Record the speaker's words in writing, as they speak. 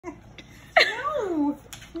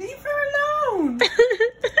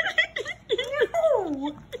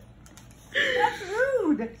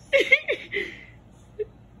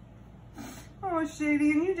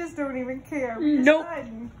don't even care. Nope.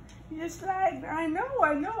 You're sliding. I know.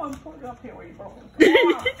 I'm putting up here where you're going.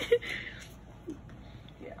 Come on.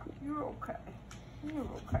 Yeah, you're okay. You're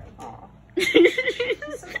okay. Aw. She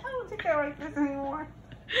says, I don't think I like this anymore.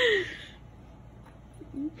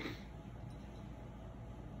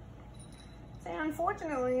 Say,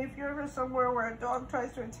 unfortunately, if you're ever somewhere where a dog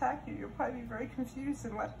tries to attack you, you'll probably be very confused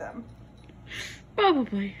and let them.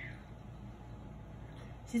 Probably.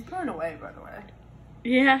 She's pulling away, by the way.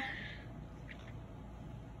 Yeah.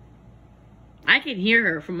 I can hear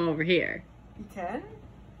her from over here. You can?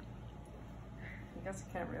 I guess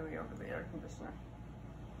I can't really over the air conditioner.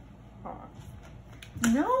 Hold on.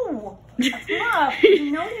 No! Stop!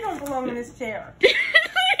 You know you don't belong in this chair.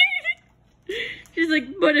 She's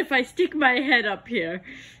like, but if I stick my head up here,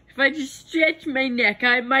 if I just stretch my neck,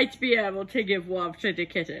 I might be able to give love to the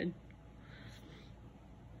kitten.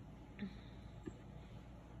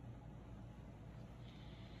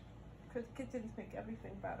 Because kittens make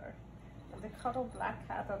everything better. And the cuddle black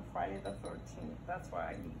cat on Friday the 13th. That's what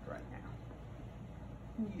I need right now.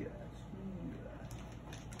 Yes.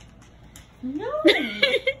 No!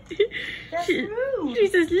 That's rude. She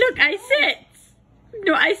says, look, I sit.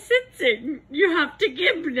 No, I sit. You have to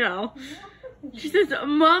give now. No. She says,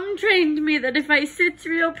 Mom trained me that if I sit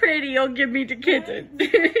real pretty, you'll give me the kitten.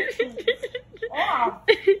 Off.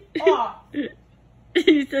 Off.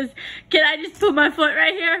 He says, can I just put my foot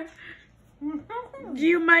right here? Do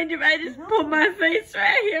you mind if I just put my face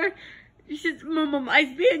right here? She says, Mom,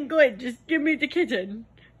 I'm being good. Just give me the kitten.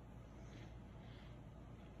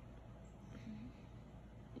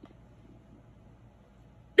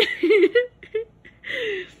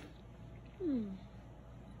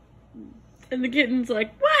 And the kitten's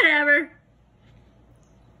like, whatever.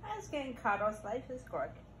 I was getting cuddles. Life is good.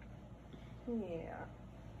 Yeah.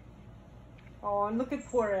 Oh, and look at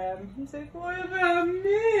poor Em. He's like, what about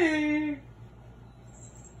me?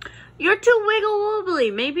 You're too wiggle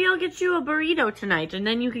wobbly. Maybe I'll get you a burrito tonight and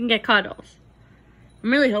then you can get cuddles.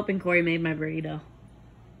 I'm really hoping Corey made my burrito.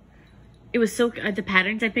 It was so, the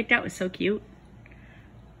patterns I picked out was so cute.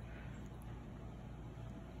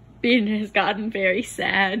 Bean has gotten very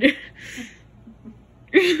sad.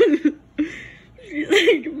 She's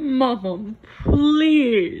like, Mom,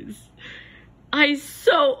 please.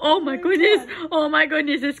 Oh my goodness,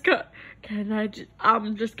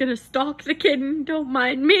 I'm just gonna stalk the kitten, don't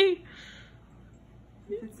mind me.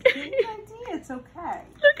 It's a good idea, it's okay.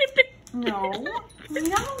 Look at the... No.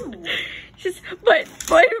 She's, but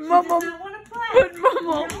Mom, does not want to play. But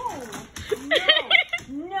Mom.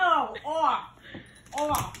 No,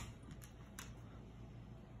 off.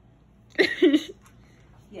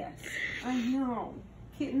 Yes, I know.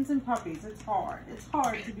 Kittens and puppies, it's hard. It's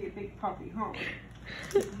hard to be a big puppy, huh?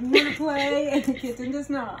 You want to play and the kitten does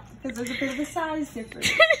not, because there's a bit of a size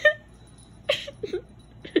difference.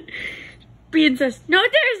 Bean says, no,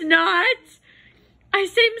 there's not.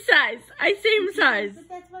 Same size. But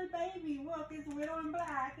that's my baby. Look, it's little and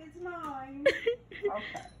black. It's mine.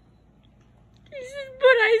 Okay. He says,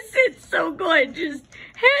 but I sit so good. Just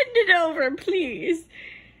hand it over, please.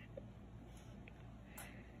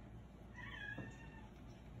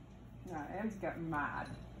 No, Em's got mad.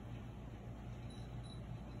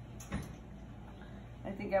 I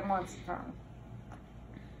think Em wants to turn.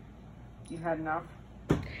 You had enough?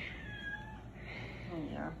 Oh,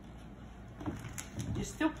 yeah. You're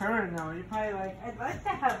still purring though. You're probably like, I'd like to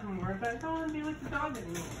have more, but I don't want to be with the dog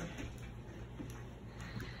anymore.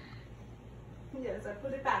 Yes, I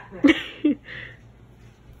put it back now.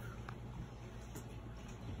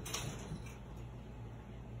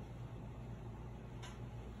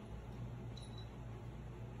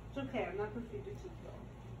 It's okay, I'm not going to feed you too slow.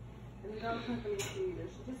 And the dog's not going to eat you either.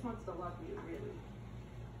 She just wants to love you, really.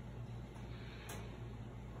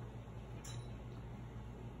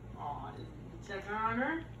 Aw, did you check on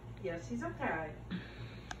her? Yes, she's okay.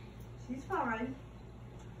 She's fine.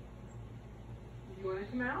 Do you want to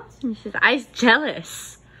come out? She says, I'm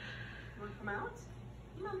jealous. You want to come out?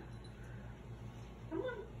 Come on. Come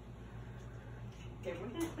on. Okay, we're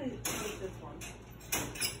going to play this one.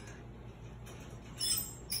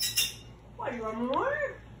 What, you want more?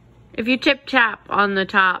 If you tap on the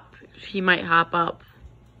top, he might hop up.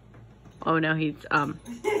 Oh no, he's No.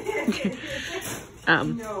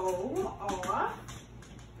 Aw.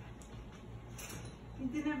 You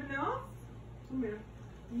didn't have enough? Come here.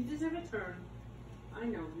 You deserve a turn. I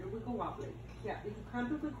know, you're wiggle wobbly. Yeah, you can't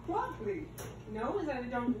be wiggle wobbly. No? Is that you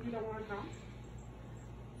don't want to come?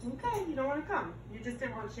 Okay, you don't want to come. You just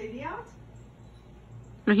didn't want Shady out?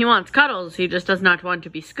 He wants cuddles, he just does not want to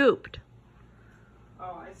be scooped.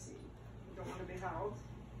 Oh, I see. You don't want to be held?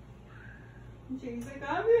 She's like,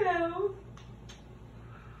 I will.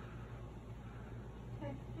 Okay,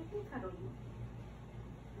 I can cuddle you.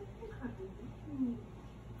 I can cuddle you.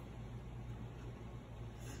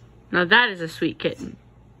 Now that is a sweet kitten.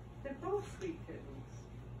 They're both sweet kittens.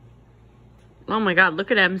 Oh my god,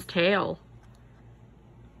 look at M's tail.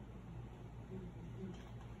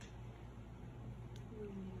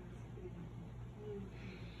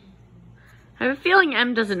 I have a feeling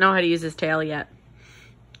M doesn't know how to use his tail yet.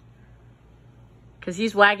 Because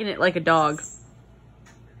he's wagging it like a dog. See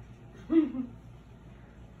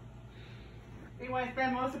why I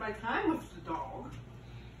spend most of my time with the dog.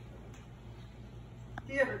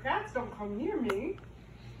 The other cats don't come near me.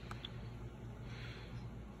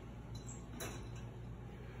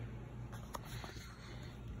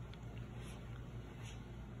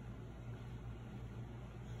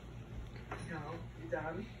 No, you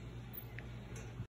done?